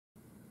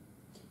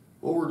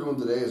What we're doing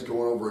today is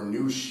going over a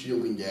new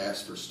shielding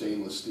gas for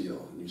stainless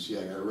steel. You see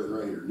I got it written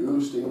right here, new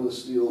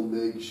stainless steel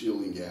MIG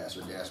shielding gas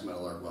or gas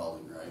metal arc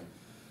welding, right?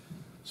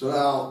 So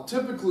now,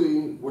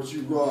 typically what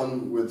you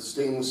run with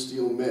stainless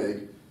steel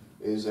MIG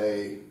is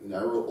I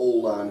wrote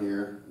old on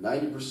here,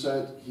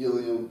 90%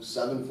 helium,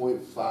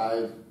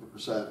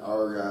 7.5%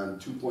 argon,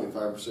 2.5%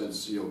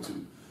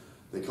 CO2.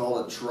 They call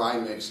it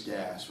tri-mix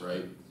gas,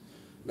 right?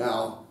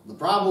 Now, the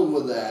problem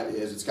with that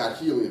is it's got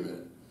helium in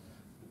it.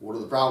 What are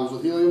the problems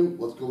with helium?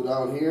 Let's go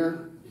down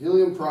here.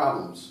 Helium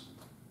problems.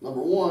 Number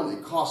one,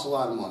 it costs a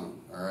lot of money,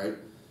 all right?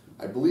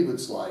 I believe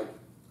it's like,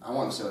 I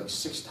want to say like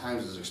 6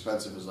 times as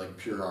expensive as like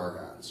pure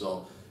argon.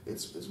 So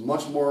it's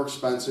much more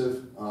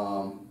expensive.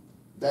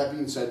 That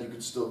being said, you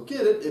can still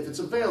get it if it's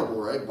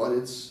available, right? But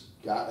it's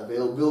got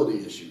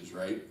availability issues,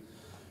 right?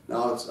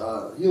 Now,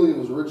 helium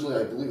was originally,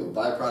 I believe, a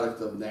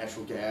byproduct of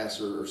natural gas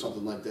or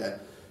something like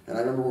that. And I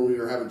remember when we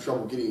were having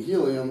trouble getting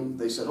helium,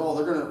 they said, oh,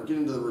 they're going to get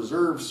into the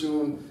reserve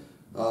soon.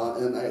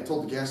 And I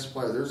told the gas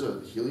supplier, there's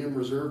a helium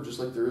reserve just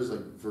like there is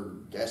like for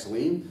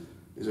gasoline.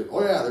 He's like,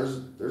 oh yeah,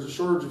 there's a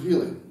shortage of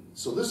helium.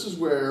 So this is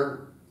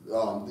where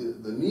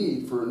the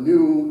need for a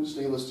new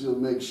stainless steel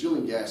MIG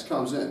shielding gas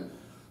comes in.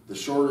 The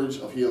shortage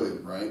of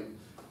helium, right?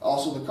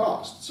 Also the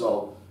cost.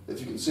 So if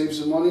you can save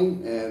some money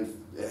and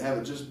have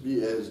it just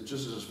be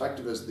just as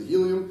effective as the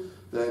helium,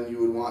 then you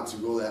would want to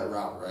go that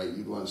route, right?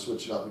 You'd want to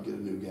switch it up and get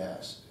a new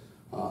gas.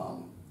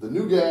 The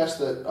new gas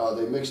that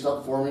they mixed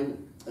up for me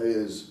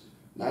is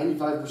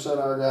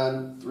 95%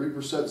 argon, 3%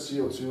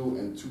 CO2,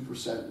 and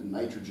 2%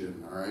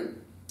 nitrogen, all right?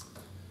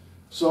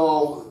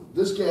 So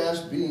this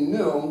gas being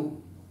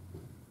new,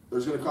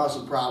 there's going to cause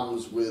some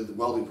problems with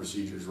welding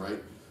procedures,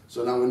 right?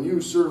 So now when you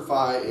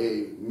certify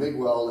a MIG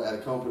weld at a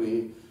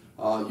company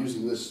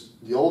using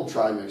the old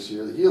tri-mix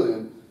here, the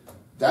helium,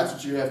 that's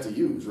what you have to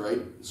use,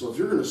 right? So if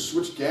you're going to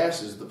switch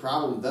gases, the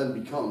problem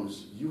then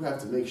becomes you have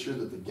to make sure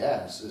that the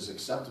gas is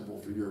acceptable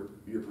for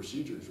your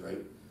procedures, right?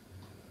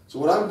 So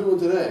what I'm doing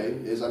today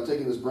is I'm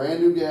taking this brand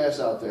new gas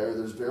out there.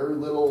 There's very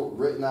little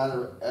written on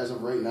it as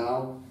of right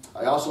now.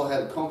 I also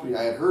had a company,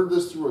 I had heard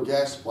this through a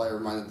gas supplier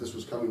of mine that this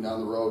was coming down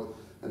the road,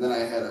 and then I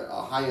had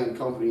a high-end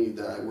company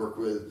that I work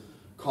with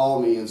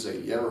call me and say,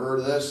 you ever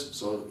heard of this?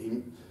 So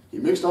he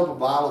mixed up a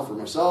bottle for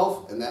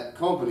myself and that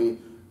company.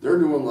 They're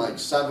doing like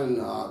 7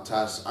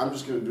 tests. I'm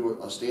just going to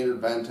do a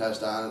standard bend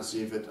test on it,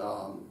 see if it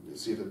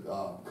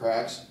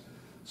cracks.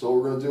 So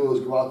what we're going to do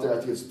is go out there. I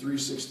think it's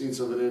 3/16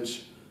 of an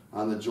inch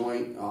on the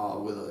joint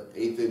with an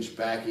 1/8 inch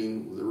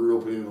backing with a root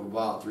opening of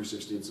about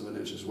 3/16 of an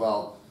inch as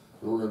well.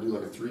 And we're going to do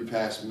like a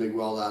 3-pass MIG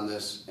weld on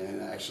this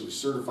and actually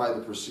certify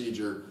the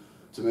procedure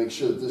to make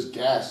sure that this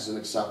gas is an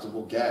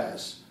acceptable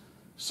gas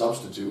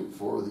substitute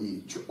for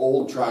the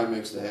old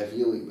tri-mix that had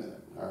helium in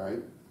it. All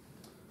right.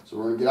 So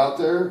we're going to get out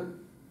there,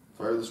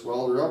 fire this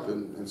welder up,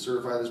 and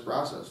certify this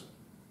process.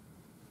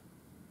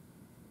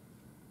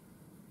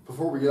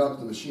 Before we get out to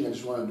the machine, I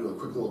just want to do a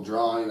quick little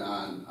drawing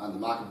on the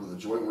mock-up of the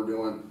joint we're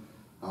doing.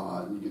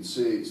 You can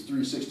see it's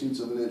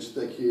 3/16 of an inch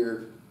thick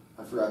here.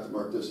 I forgot to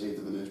mark this 1/8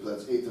 of an inch, but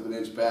that's 1/8 of an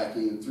inch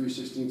backing,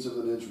 3/16 of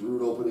an inch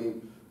root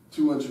opening,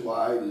 2 inch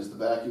wide is the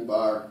backing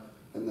bar,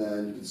 and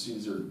then you can see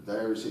these are,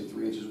 I already say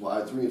 3 inches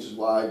wide, 3 inches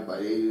wide by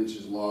 8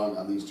 inches long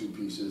on these 2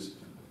 pieces,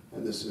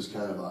 and this is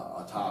kind of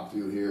a top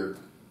view here.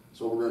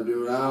 So what we're going to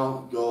do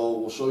now,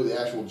 we'll show you the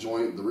actual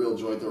joint, the real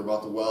joint that we're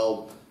about to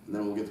weld, and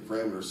then we'll get the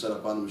parameters set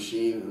up on the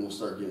machine, and we'll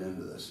start getting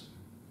into this.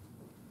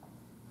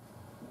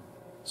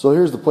 So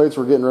here's the plates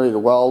we're getting ready to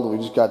weld. We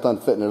just got done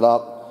fitting it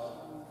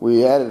up.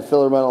 We added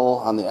filler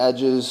metal on the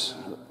edges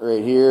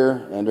right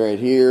here and right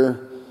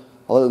here.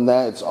 Other than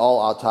that, it's all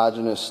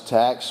autogenous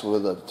tacks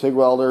with a TIG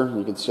welder.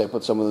 You can see I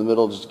put some in the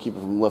middle just to keep it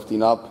from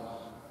lifting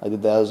up. I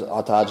did that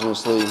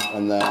autogenously,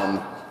 and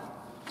then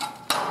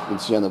you can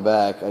see on the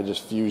back, I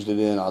just fused it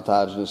in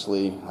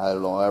autogenously, I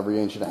don't know, every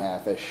 1.5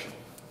 inches-ish.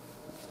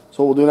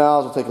 So what we'll do now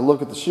is we'll take a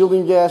look at the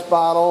shielding gas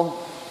bottle,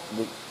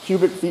 the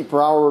cubic feet per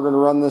hour we're going to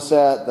run this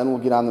at, then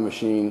we'll get on the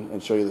machine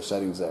and show you the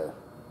settings there.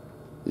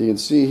 You can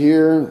see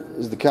here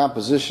is the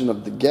composition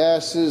of the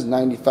gases,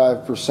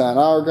 95%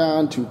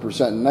 argon,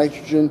 2%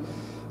 nitrogen,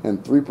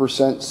 and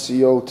 3%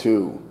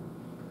 CO2.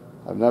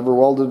 I've never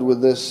welded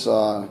with this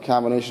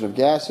combination of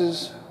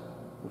gases,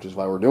 which is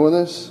why we're doing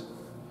this.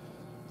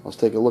 Let's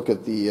take a look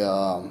at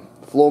the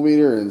flow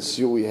meter and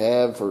see what we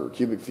have for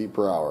cubic feet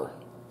per hour.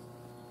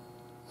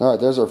 Alright,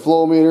 there's our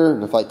flow meter,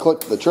 and if I click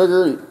the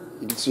trigger,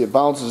 you can see it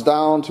bounces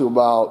down to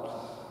about,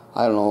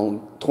 I don't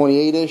know,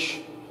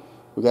 28-ish.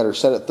 We got her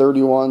set at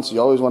 31, so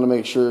you always want to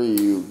make sure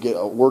you get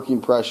a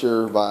working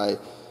pressure by,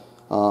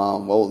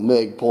 well, with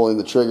MIG, pulling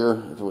the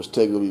trigger. If it was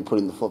TIG, we'll be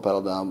putting the foot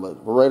pedal down,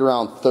 but we're right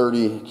around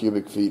 30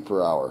 cubic feet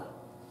per hour.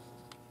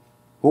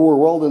 What we're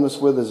welding this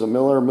with is a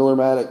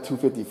Millermatic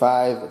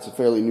 255. It's a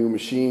fairly new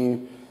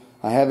machine.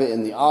 I have it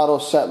in the auto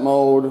set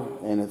mode,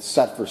 and it's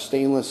set for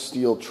stainless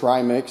steel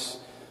tri-mix,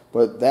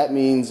 but that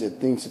means it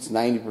thinks it's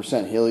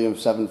 90% helium,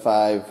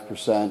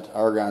 7.5%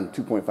 argon,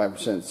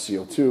 2.5%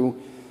 CO2.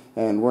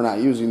 And we're not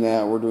using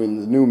that. We're doing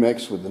the new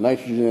mix with the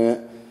nitrogen in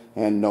it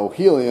and no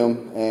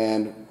helium.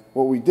 And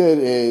what we did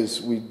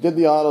is we did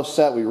the auto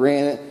set, we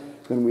ran it,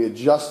 then we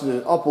adjusted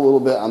it up a little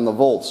bit on the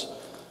volts.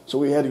 So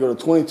we had to go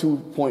to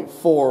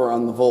 22.4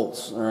 on the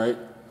volts, all right?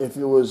 If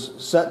it was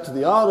set to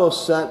the auto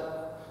set,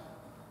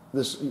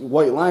 this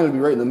white line would be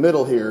right in the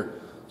middle here.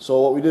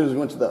 So what we did is we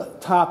went to the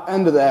top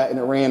end of that and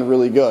it ran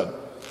really good.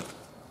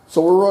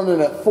 So we're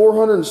running at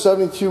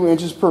 472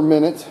 inches per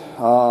minute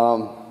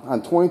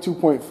on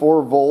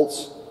 22.4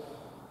 volts.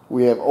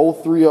 We have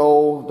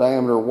 030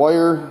 diameter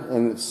wire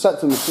and it's set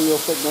to material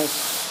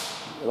thickness.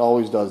 It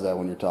always does that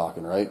when you're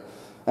talking, right?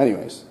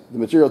 Anyways, the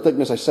material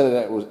thickness I set it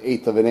at was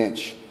 1/8 of an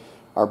inch.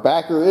 Our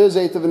backer is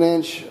 1/8 of an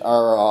inch.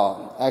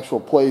 Our actual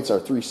plates are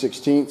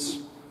 3/16.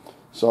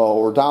 So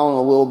we're down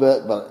a little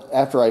bit, but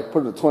after I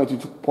put it at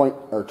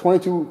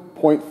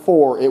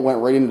 22.4, it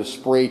went right into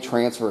spray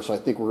transfer. So I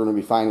think we're going to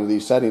be fine with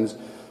these settings,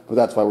 but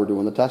that's why we're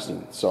doing the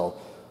testing. So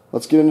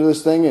let's get into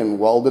this thing and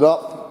weld it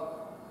up.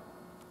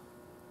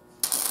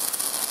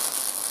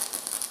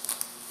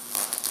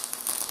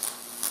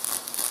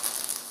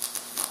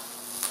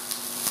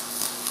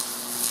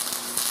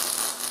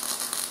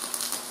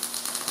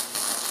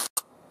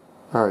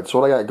 Alright, so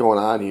what I got going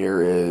on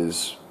here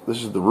is,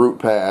 this is the root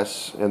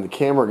pass, and the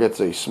camera gets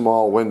a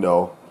small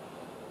window.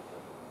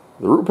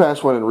 The root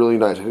pass went in really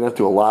nice. I didn't have to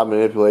do a lot of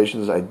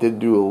manipulations. I did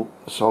do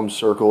some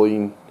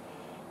circling.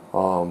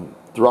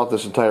 Throughout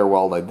this entire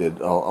weld I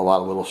did a lot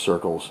of little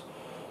circles.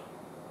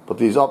 But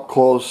these up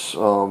close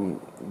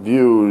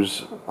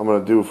views I'm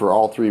going to do for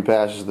all 3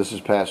 passes. This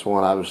is pass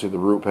 1, obviously the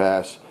root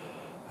pass.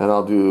 And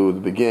I'll do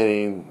the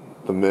beginning,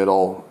 the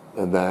middle,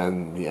 and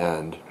then the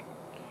end.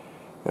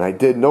 And I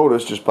did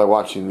notice just by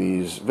watching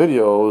these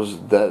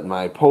videos that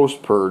my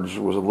post purge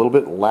was a little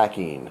bit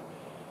lacking.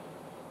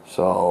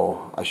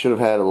 So I should have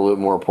had a little bit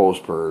more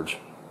post purge.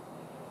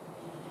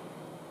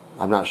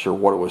 I'm not sure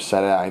what it was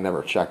set at. I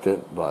never checked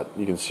it, but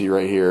you can see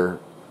right here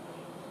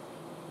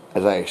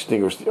as I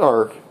extinguish the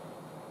arc,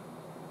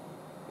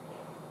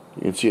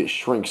 you can see it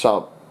shrinks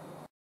up.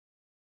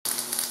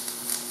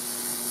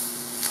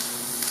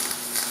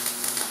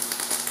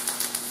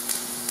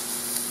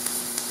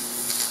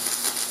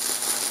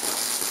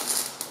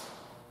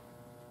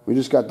 We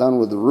just got done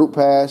with the root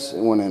pass.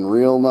 It went in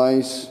real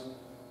nice.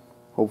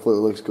 Hopefully it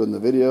looks good in the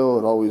video.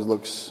 It always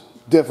looks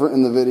different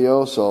in the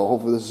video, so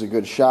hopefully this is a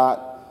good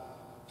shot.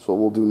 So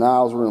what we'll do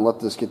now is we're going to let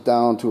this get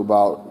down to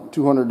about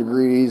 200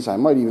 degrees. I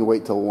might even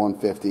wait till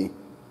 150.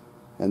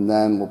 And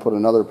then we'll put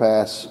another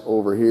pass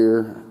over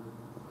here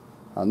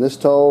on this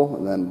toe,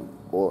 and then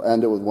we'll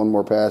end it with one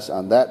more pass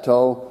on that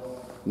toe,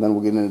 and then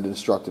we'll get into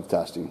destructive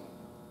testing.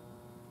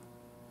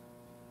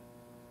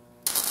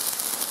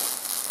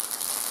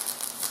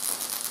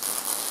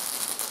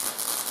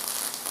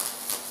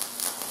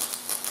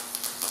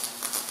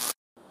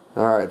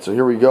 Alright, so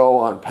here we go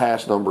on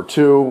pass number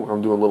 2.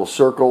 I'm doing little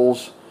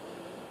circles.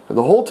 And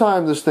the whole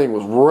time this thing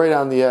was right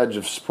on the edge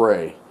of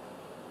spray.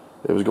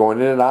 It was going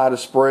in and out of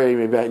spray.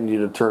 Maybe I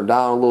needed to turn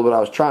down a little bit. I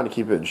was trying to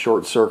keep it in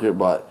short circuit,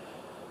 but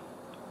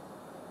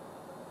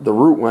the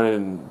root went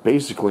in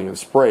basically in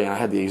spray, and I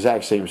had the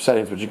exact same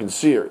settings. But you can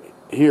see it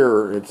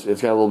here, it's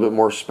got a little bit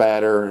more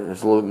spatter, and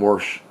it's a little bit more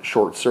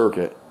short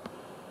circuit.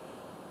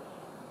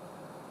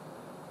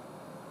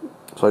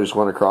 So I just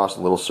went across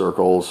in little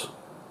circles.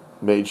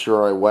 Made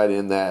sure I wet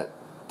in that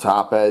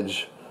top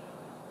edge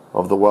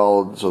of the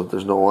weld so that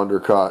there's no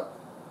undercut,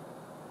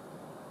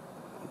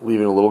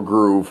 leaving a little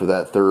groove for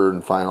that third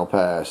and final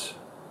pass.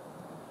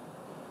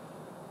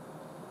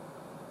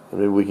 And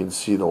maybe we can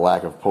see the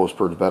lack of post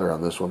purge better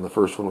on this one. The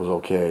first one was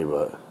okay,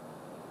 but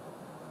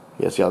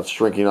yeah, see how it's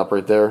shrinking up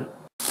right there?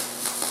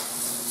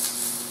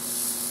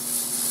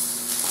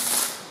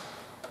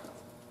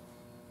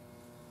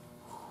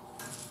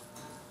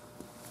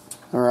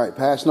 Alright,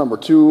 pass number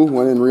 2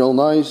 went in real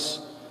nice.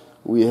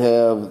 We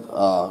have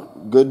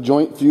good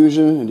joint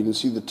fusion, and you can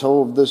see the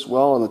toe of this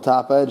weld on the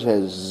top edge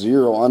has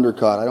 0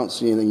 undercut. I don't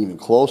see anything even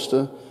close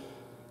to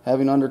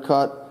having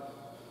undercut.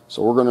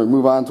 So we're going to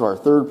move on to our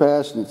third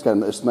pass, and it's got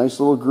this nice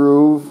little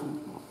groove.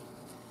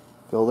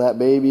 Fill that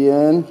baby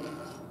in, and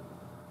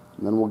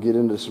then we'll get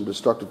into some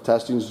destructive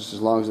testings just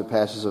as long as it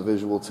passes a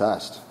visual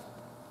test.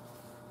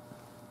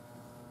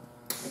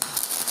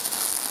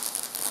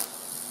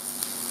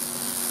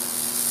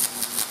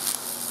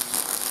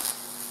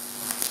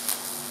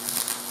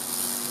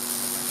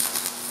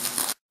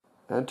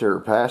 Enter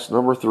pass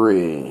number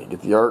 3.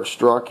 Get the arc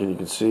struck, and you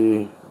can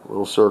see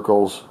little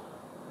circles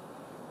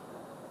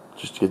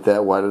just to get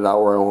that wetted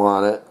out where I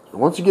want it.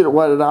 And once you get it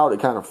wetted out, it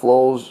kind of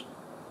flows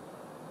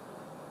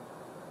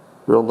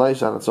real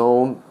nice on its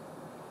own.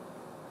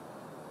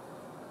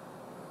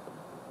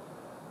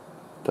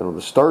 Done with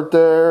the start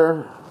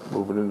there,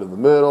 moving into the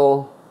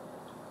middle.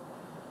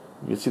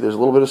 You can see there's a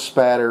little bit of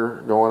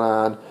spatter going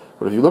on,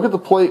 but if you look at the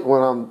plate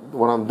when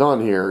I'm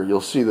done here, you'll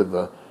see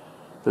that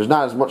there's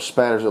not as much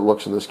spatter as it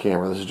looks in this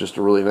camera. This is just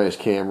a really nice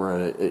camera,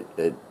 and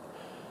it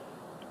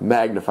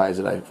magnifies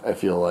it, I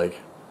feel like.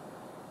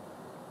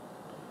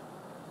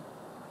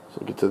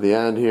 So get to the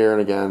end here,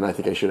 and again, I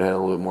think I should have had a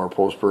little bit more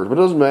post-purge, but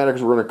it doesn't matter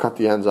because we're going to cut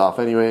the ends off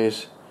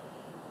anyways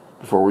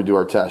before we do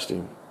our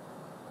testing.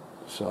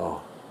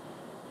 So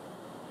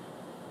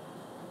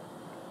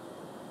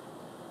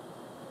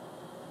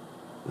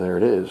there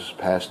it is,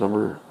 pass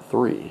number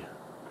 3.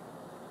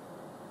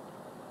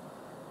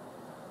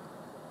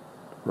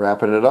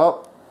 Wrapping it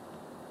up.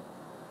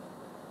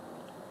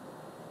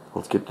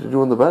 Let's get to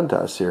doing the bend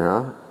test here,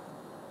 huh?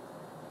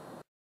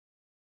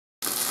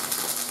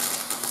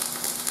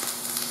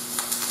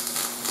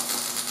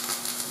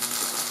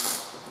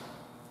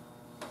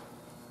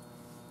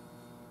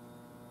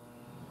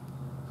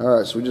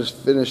 Alright, so we just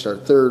finished our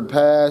 3rd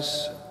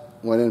pass.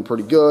 Went in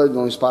pretty good. The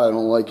only spot I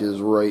don't like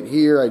is right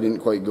here. I didn't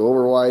quite go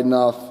over wide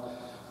enough.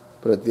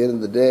 But at the end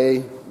of the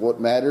day,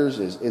 what matters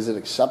is it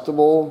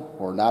acceptable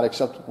or not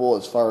acceptable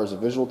as far as a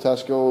visual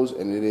test goes,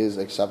 and it is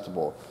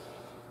acceptable.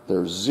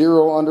 There's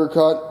 0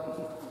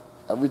 undercut.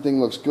 Everything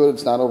looks good.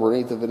 It's not over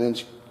 1/8 of an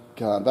inch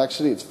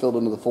convexity. It's filled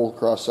into the full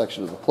cross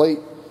section of the plate.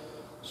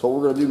 So what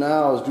we're going to do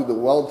now is do the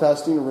weld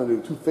testing. We're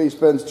going to do 2 face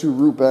bends, 2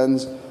 root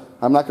bends.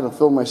 I'm not going to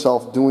film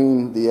myself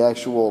doing the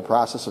actual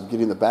process of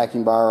getting the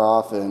backing bar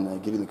off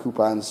and getting the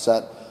coupons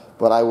set,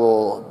 but I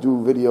will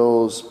do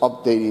videos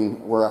updating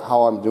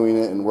how I'm doing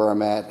it and where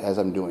I'm at as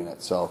I'm doing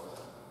it. So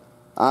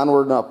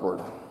onward and upward.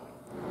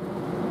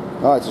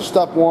 All right, so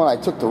step 1, I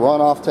took the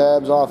runoff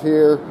tabs off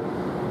here,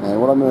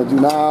 and what I'm going to do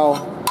now,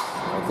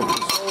 I'll flip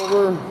this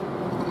over.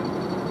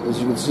 As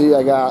you can see,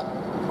 I got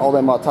all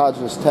them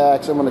autogenous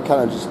tacks. I'm going to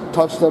kind of just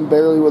touch them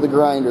barely with a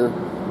grinder.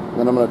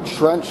 Then I'm going to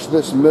trench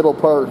this middle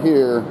part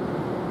here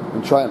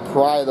and try and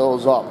pry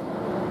those up.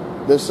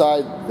 This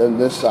side, then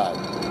this side.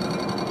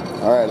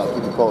 Alright, I'll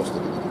keep you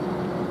posted.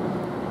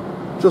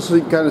 Just so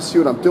you can kind of see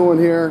what I'm doing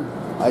here,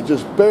 I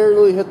just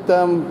barely hit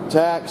them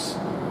tacks.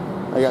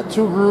 I got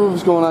 2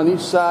 grooves going on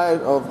each side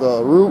of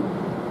the root,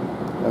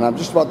 and I'm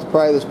just about to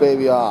pry this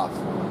baby off.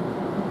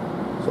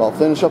 So I'll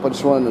finish up. I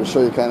just wanted to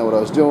show you kind of what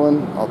I was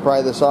doing. I'll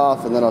pry this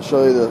off, and then I'll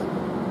show you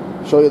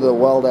the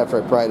weld after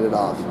I pried it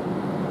off.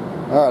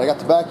 Alright, I got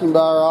the backing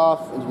bar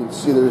off. As you can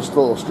see, there's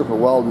still a strip of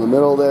weld in the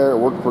middle there. It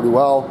worked pretty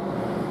well.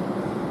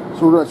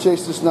 So we're going to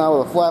chase this now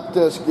with a flap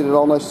disc, get it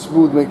all nice and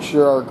smooth, make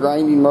sure our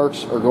grinding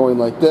marks are going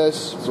like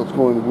this. So it's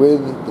going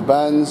with the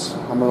bends.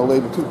 I'm going to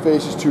label 2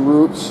 faces, 2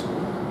 roots.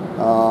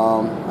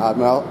 I'm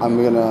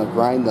going to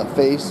grind the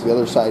face, the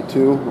other side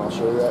too. I'll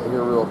show you that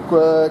here real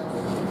quick.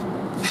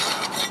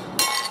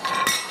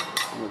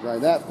 I'm going to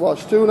grind that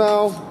flush too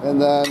now, and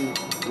then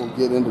we'll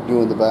get into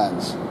doing the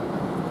bends.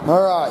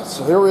 Alright,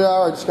 so here we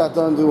are. I just got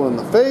done doing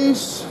the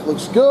face.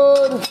 Looks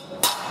good.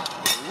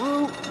 The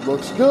root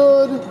looks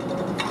good.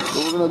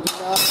 What we're going to do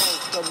now is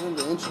cut it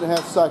into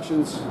 1.5-inch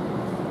sections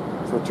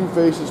for 2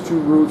 faces, 2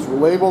 roots. We'll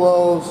label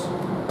those,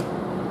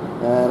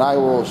 and I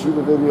will shoot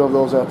a video of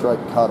those after I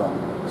cut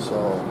them.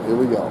 So here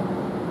we go.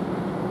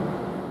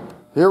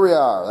 Here we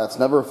are. That's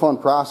never a fun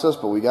process,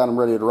 but we got them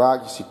ready to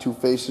rock. You see 2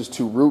 faces,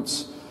 2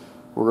 roots.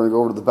 We're going to go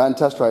over to the bend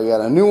tester. I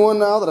got a new one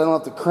now that I don't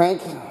have to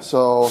crank,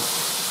 so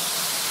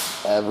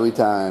every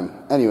time.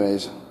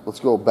 Anyways, let's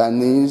go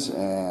bend these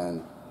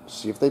and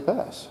see if they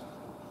pass.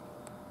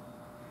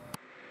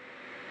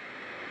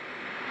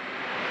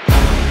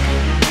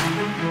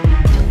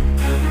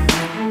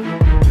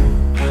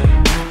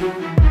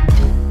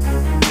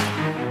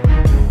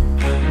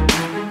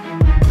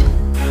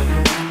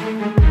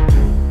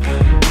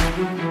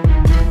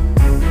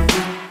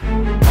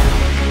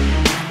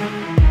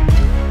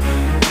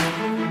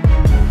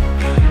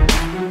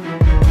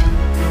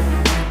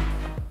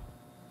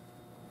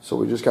 So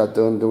we just got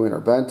done doing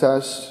our bend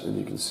tests, and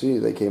you can see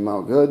they came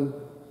out good,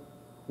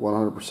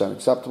 100%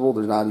 acceptable.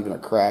 There's not even a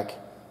crack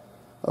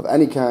of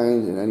any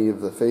kind in any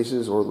of the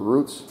faces or the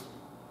roots.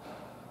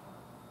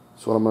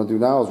 So what I'm going to do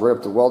now is write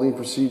up the welding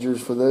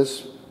procedures for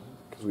this,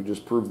 because we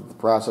just proved that the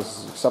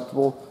process is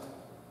acceptable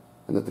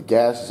and that the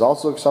gas is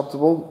also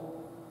acceptable.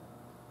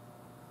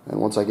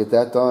 And once I get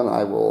that done,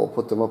 I will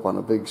put them up on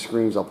the big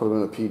screens. I'll put them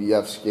in a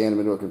PDF, scan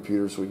them into a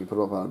computer so we can put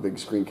them up on a big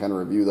screen, kind of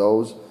review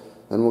those.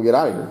 Then we'll get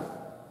out of here.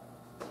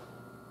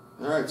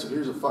 Alright, so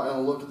here's a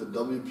final look at the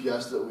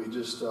WPS that we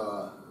just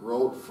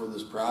wrote for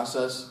this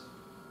process.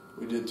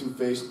 We did 2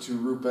 face, 2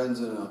 root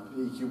bends, and a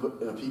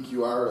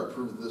PQR to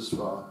prove that this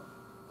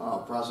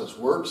process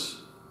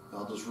works.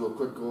 I'll just real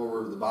quick go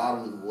over the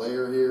bottom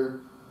layer here.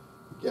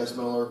 Gas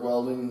metal arc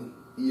welding,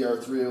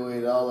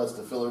 ER308L, that's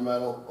the filler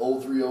metal.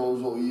 030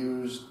 is what we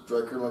use, dry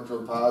current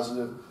electrode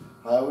positive.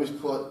 I always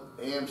put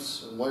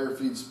amps and wire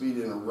feed speed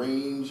in a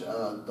range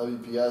on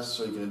WPS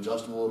so you can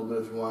adjust them a little bit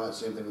if you want.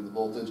 Same thing with the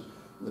voltage.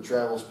 The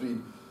travel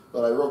speed,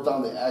 but I wrote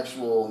down the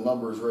actual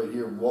numbers right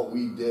here, what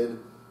we did,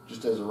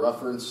 just as a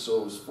reference.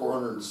 So it was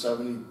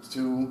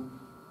 472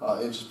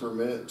 inches per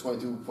minute,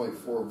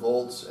 22.4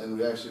 volts, and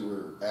we actually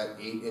were at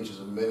 8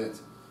 inches a minute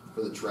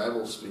for the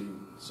travel speed.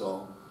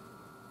 So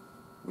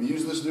we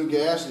use this new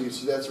gas, and you can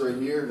see that's right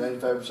here,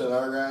 95%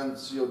 argon,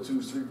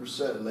 CO2 is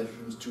 3%, and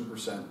nitrogen is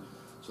 2%.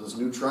 So this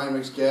new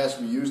Trimix gas,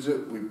 we used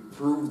it, we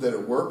proved that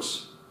it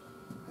works,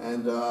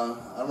 and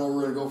I don't know where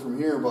we're going to go from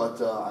here,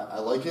 but I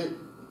like it.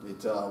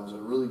 It was a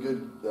really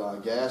good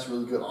gas,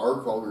 really good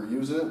arc while we were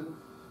using it.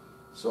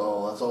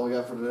 So that's all we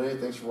got for today.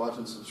 Thanks for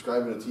watching,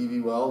 subscribing to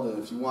TV Weld.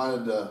 And if you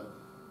wanted to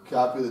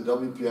copy of the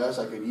WPS.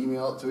 I could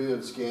email it to you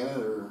and scan it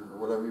or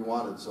whatever you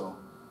wanted. So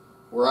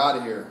we're out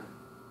of here.